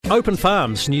Open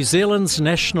Farms, New Zealand's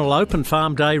National Open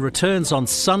Farm Day returns on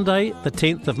Sunday, the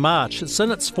 10th of March. It's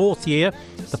in its fourth year.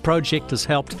 The project has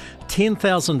helped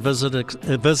 10,000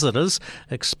 visitors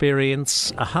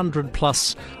experience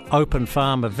 100-plus open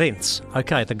farm events.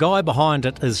 OK, the guy behind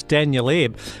it is Daniel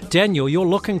Ebb. Daniel, you're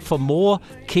looking for more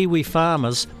Kiwi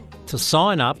farmers to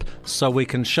sign up so we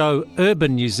can show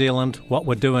urban New Zealand what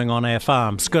we're doing on our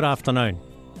farms. Good afternoon.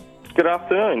 Good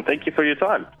afternoon. Thank you for your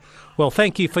time. Well,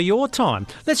 thank you for your time.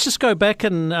 Let's just go back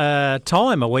in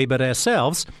time a wee bit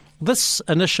ourselves. This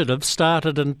initiative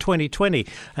started in 2020,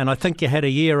 and I think you had a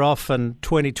year off in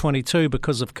 2022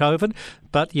 because of COVID,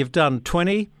 but you've done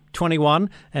 20, 21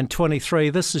 and 23.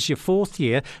 This is your fourth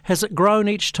year. Has it grown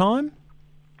each time?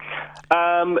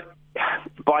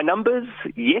 By numbers,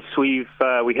 yes. We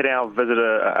hit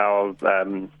our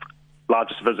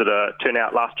largest visitor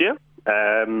turnout last year.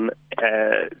 In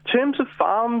terms of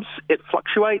farms, it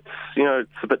fluctuates. You know,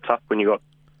 it's a bit tough when you've got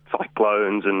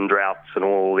cyclones and droughts and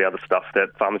all the other stuff that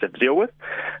farmers have to deal with.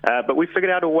 But we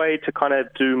figured out a way to kind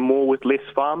of do more with less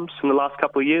farms in the last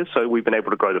couple of years, so we've been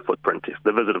able to grow the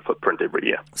visitor footprint every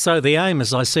year. So the aim,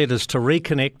 as I said, is to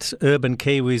reconnect urban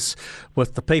Kiwis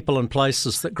with the people and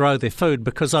places that grow their food,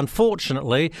 because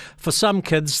unfortunately, for some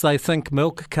kids, they think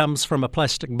milk comes from a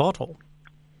plastic bottle.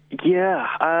 Yeah,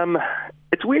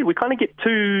 it's weird. We kind of get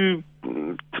two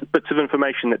bits of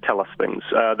information that tell us things.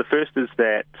 The first is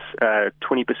that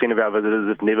 20% of our visitors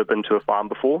have never been to a farm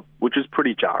before, which is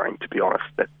pretty jarring, to be honest.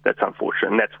 That's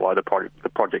unfortunate, and that's why the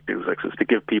project exists, is to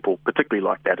give people, particularly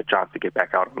like that, a chance to get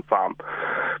back out on the farm.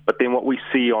 But then what we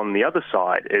see on the other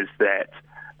side is that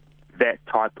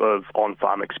type of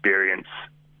on-farm experience,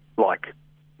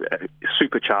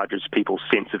 supercharges people's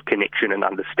sense of connection and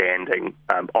understanding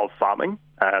of farming.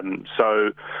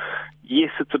 So,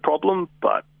 yes, it's a problem,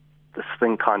 but this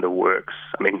thing kind of works.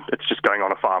 I mean, it's just going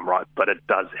on a farm, right? But it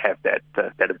does have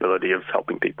that ability of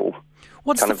helping people.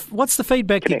 What's the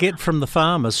feedback connect. You get from the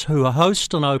farmers who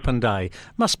host an open day?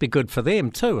 Must be good for them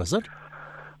too, is it?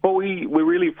 Well, we're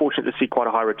really fortunate to see quite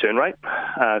a high return rate.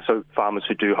 So farmers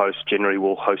who do host generally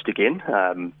will host again.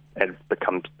 And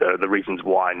becomes the reasons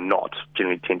why not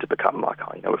generally tend to become like,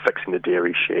 we're fixing the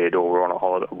dairy shed, or we're on a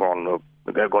holiday,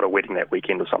 we've got a wedding that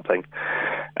weekend or something.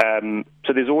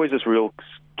 So there's always this real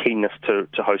keenness to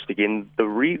host again.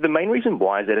 The main reason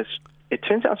why is that it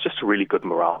turns out it's just a really good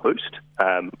morale boost.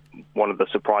 One of the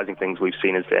surprising things we've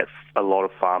seen is that a lot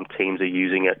of farm teams are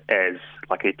using it as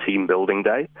like a team building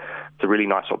day. It's a really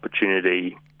nice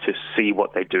opportunity to see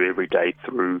what they do every day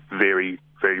through very,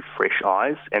 very fresh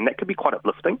eyes, and that can be quite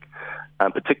uplifting,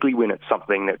 particularly when it's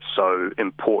something that's so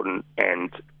important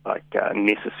and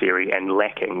necessary and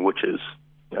lacking, which is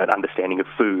an understanding of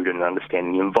food and an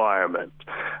understanding of the environment,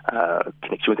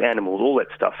 connection with animals, all that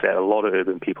stuff that a lot of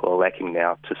urban people are lacking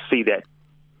now. To see that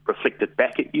reflected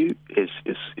back at you is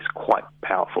quite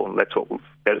powerful, and that's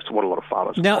what a lot of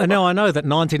farmers. Now I know that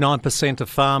 99% of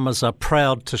farmers are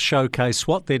proud to showcase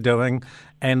what they're doing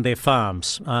and their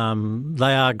farms.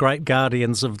 They are great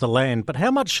guardians of the land. But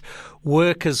how much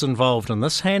work is involved in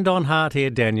this? Hand on heart here,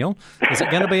 Daniel. Is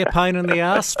it going to be a pain in the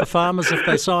ass for farmers if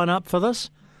they sign up for this?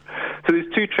 So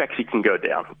there's two tracks you can go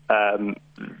down.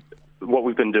 What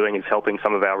we've been doing is helping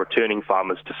some of our returning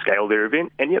farmers to scale their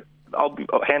event. And yep,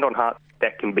 hand on heart,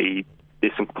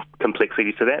 there's some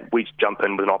complexity to that. We jump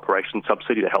in with an operations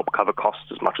subsidy to help cover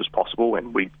costs as much as possible,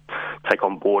 and we take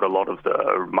on board a lot of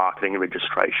the marketing and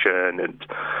registration and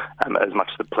as much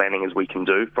of the planning as we can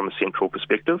do from a central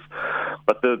perspective.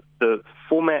 But the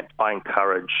format I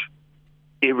encourage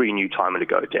every new timer to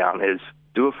go down is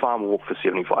do a farm walk for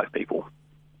 75 people.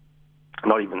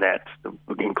 Not even that,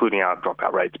 including our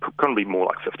dropout rates, going to be more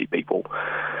like 50 people.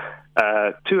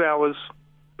 2 hours.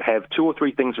 Have 2 or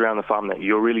 3 things around the farm that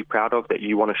you're really proud of that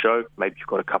you want to show. Maybe you've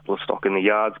got a couple of stock in the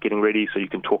yards getting ready, so you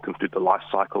can talk them through the life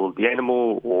cycle of the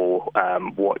animal, or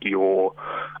what your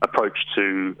approach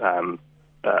to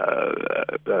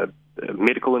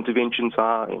medical interventions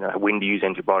are. When to use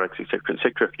antibiotics, etc.,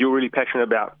 etc. If you're really passionate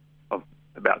about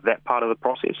that part of the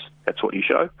process, that's what you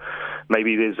show.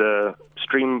 Maybe there's a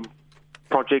stream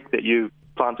project that you're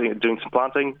doing some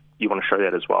planting. You want to show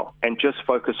that as well, and just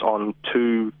focus on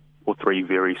 2 or 3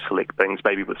 very select things,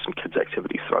 maybe with some kids'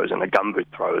 activity throws, and a gumboot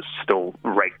throw is still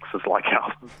ranks as like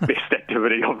our best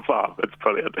activity on farm. It's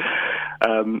brilliant.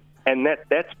 And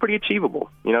that's pretty achievable.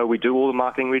 We do all the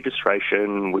marketing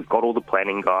registration, we've got all the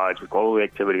planning guides, we've got all the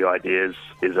activity ideas.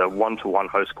 There's a one-to-one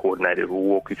host coordinator who will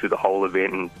walk you through the whole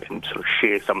event and sort of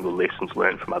share some of the lessons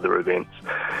learned from other events.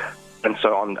 And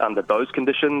so under those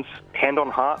conditions, hand on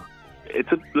heart, you've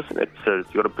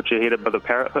got to put your head above the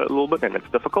parapet a little bit, and it's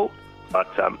difficult. But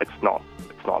it's not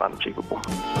it's not unachievable.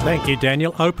 Thank you,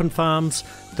 Daniel.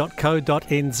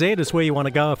 Openfarms.co.nz is where you want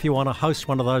to go if you want to host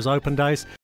one of those open days.